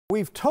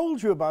We've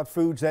told you about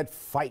foods that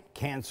fight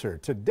cancer.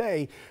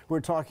 Today,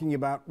 we're talking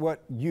about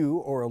what you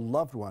or a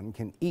loved one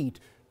can eat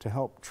to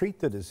help treat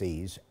the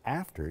disease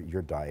after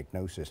your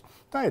diagnosis.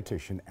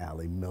 Dietitian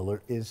Allie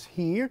Miller is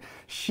here.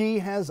 She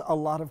has a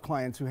lot of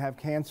clients who have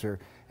cancer,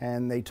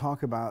 and they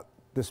talk about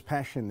this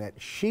passion that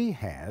she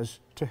has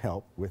to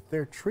help with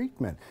their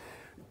treatment.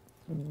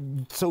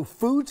 So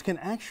foods can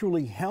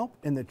actually help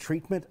in the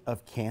treatment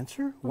of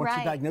cancer once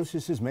the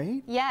diagnosis is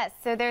made? Yes,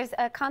 so there's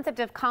a concept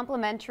of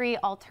complementary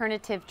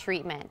alternative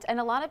treatment. And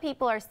a lot of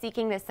people are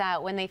seeking this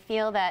out when they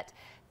feel that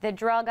the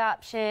drug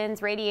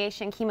options,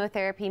 radiation,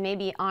 chemotherapy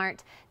maybe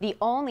aren't the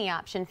only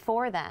option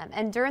for them.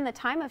 And during the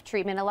time of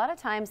treatment, a lot of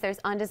times there's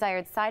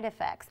undesired side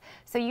effects.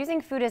 So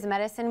using food as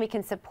medicine, we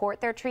can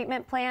support their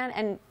treatment plan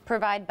and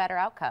provide better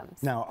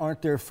outcomes. Now,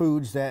 aren't there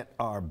foods that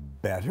are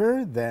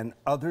better than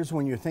others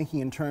when you're thinking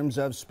in terms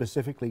of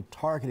specifically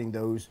targeting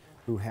those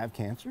who have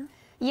cancer?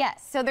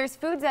 Yes, so there's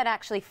foods that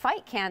actually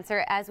fight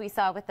cancer, as we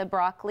saw with the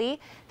broccoli,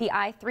 the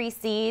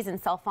I3Cs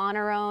and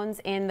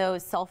sulfonarones in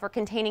those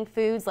sulfur-containing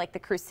foods like the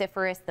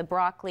cruciferous, the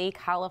broccoli,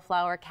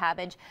 cauliflower,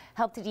 cabbage,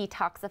 help to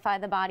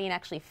detoxify the body and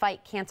actually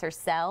fight cancer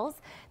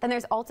cells. Then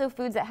there's also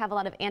foods that have a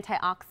lot of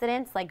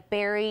antioxidants like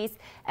berries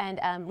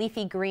and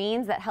leafy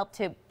greens that help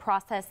to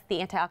process the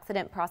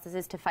antioxidant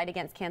processes to fight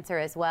against cancer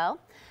as well.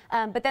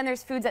 But then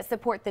there's foods that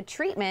support the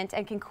treatment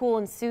and can cool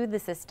and soothe the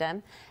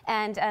system.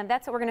 And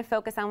that's what we're going to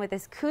focus on with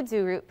this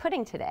kudzu root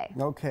pudding today.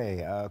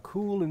 Okay,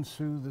 cool and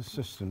soothe the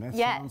system. That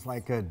sounds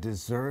like a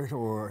dessert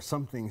or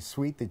something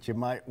sweet that you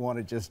might want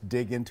to just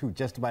dig into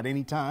just about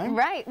any time.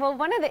 Right. Well,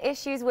 one of the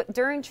issues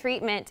during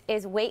treatment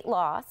is weight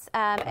loss.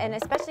 And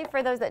especially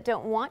for those that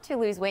don't want to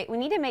lose weight, we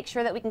need to make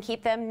sure that we can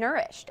keep them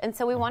nourished. And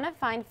so we want to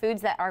find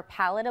foods that are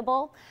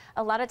palatable.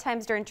 A lot of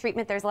times during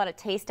treatment, there's a lot of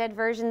taste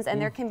aversions, and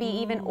there can be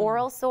even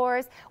oral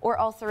sores or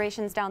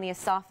ulcerations down the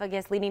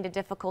esophagus, leading to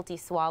difficulty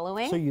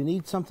swallowing. So you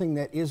need something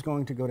that is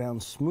going to go down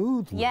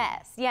smoothly.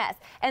 Yes, yes.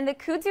 And the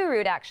kudzu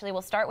root, actually,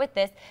 we'll start with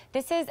this.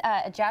 This is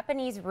a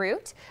Japanese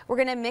root. We're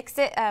going to mix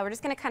it, we're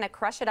just going to kind of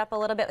crush it up a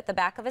little bit with the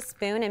back of a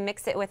spoon and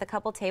mix it with a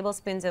couple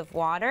tablespoons of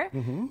water.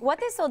 What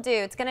this will do,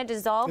 it's going to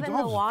dissolve in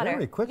the water.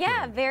 Very quickly.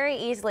 Yeah, very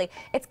easily.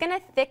 It's going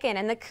to thicken,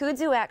 and the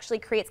kudzu actually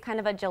creates kind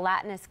of a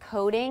gelatinous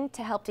coating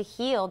to help to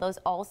heal those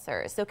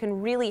ulcers. So it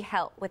can really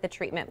help with the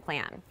treatment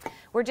plan.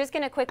 We're just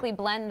going to quickly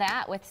blend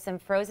that with some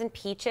frozen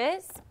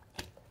peaches.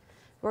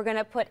 We're going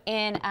to put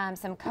in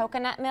some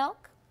coconut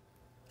milk.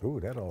 Ooh,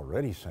 that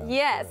already sounds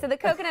Yeah, good. so the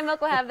coconut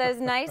milk will have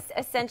those nice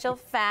essential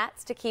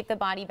fats to keep the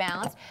body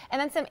balanced. And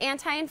then some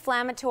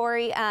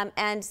anti-inflammatory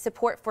and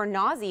support for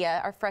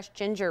nausea, our fresh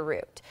ginger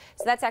root.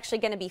 So that's actually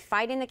going to be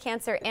fighting the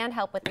cancer and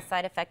help with the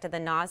side effect of the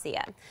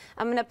nausea.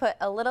 I'm going to put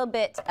a little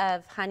bit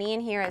of honey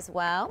in here as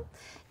well.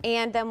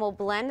 And then we'll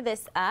blend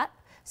this up.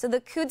 So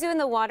the kudzu in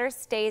the water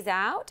stays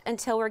out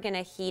until we're going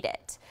to heat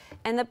it.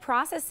 And the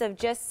process of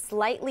just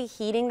slightly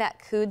heating that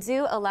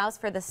kudzu allows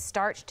for the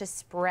starch to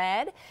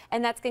spread,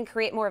 and that's going to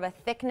create more of a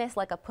thickness,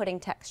 like a pudding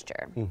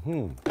texture. Let's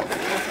blend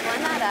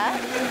that up.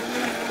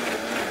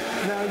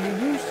 Now,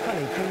 you use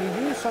honey.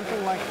 Can you use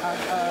something like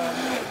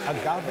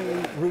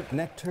agave root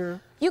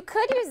nectar? You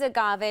could use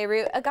agave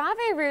root.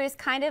 Agave root is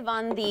kind of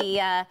on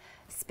the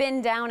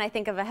spin down, I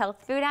think, of a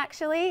health food,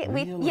 actually.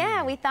 Really?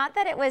 We thought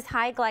that it was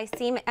high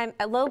glycemic,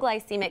 low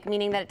glycemic,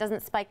 meaning that it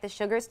doesn't spike the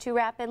sugars too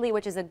rapidly,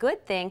 which is a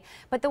good thing.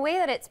 But the way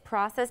that it's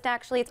processed,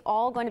 actually, it's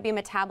all going to be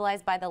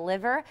metabolized by the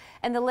liver,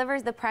 and the liver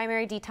is the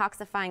primary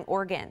detoxifying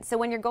organ. So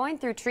when you're going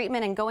through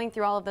treatment and going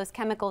through all of those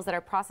chemicals that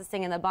are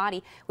processing in the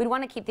body, we'd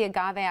want to keep the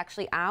agave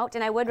actually out,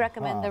 and I would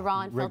recommend the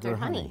raw and filtered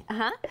honey.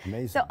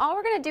 Amazing. So all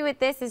we're going to do with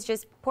this is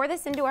just pour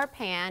this into our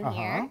pan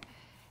here.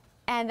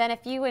 And then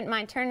if you wouldn't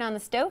mind turning on the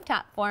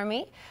stovetop for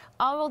me,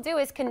 all we'll do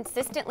is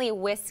consistently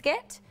whisk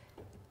it,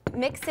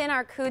 mix in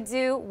our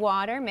kudzu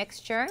water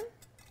mixture,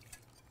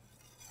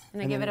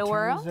 and then give it a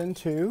whirl. Turns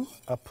into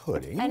a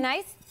pudding. A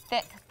nice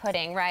thick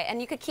pudding, right?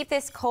 And you could keep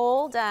this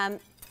cold.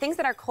 Things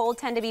that are cold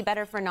tend to be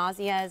better for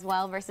nausea as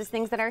well versus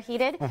things that are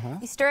heated.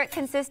 You stir it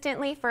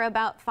consistently for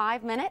about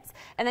 5 minutes,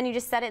 and then you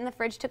just set it in the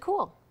fridge to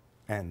cool.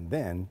 And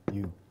then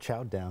you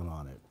chow down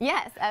on it.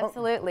 Yes,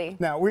 absolutely.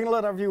 Now, we're going to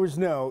let our viewers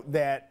know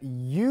that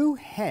you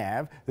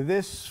have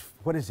this,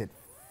 what is it,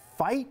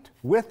 Fight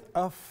with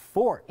a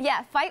Fork.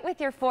 Yeah, Fight with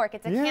Your Fork.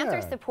 It's a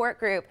cancer support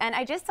group. And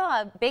I just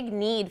saw a big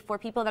need for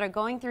people that are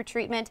going through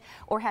treatment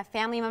or have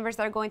family members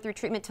that are going through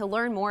treatment to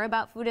learn more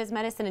about food as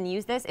medicine and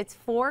use this. It's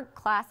 4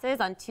 classes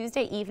on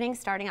Tuesday evening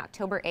starting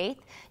October 8th.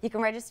 You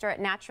can register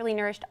at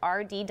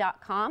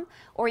naturallynourishedrd.com,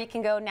 or you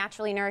can go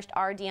Naturally Nourished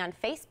RD on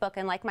Facebook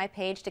and like my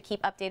page to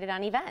keep updated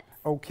on events.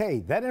 Okay,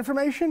 that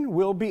information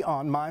will be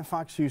on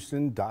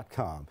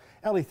myfoxhouston.com.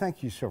 Ellie,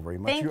 thank you so very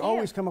much. You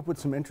always come up with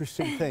some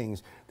interesting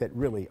things that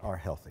really are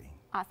healthy.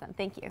 Awesome.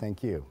 Thank you.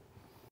 Thank you.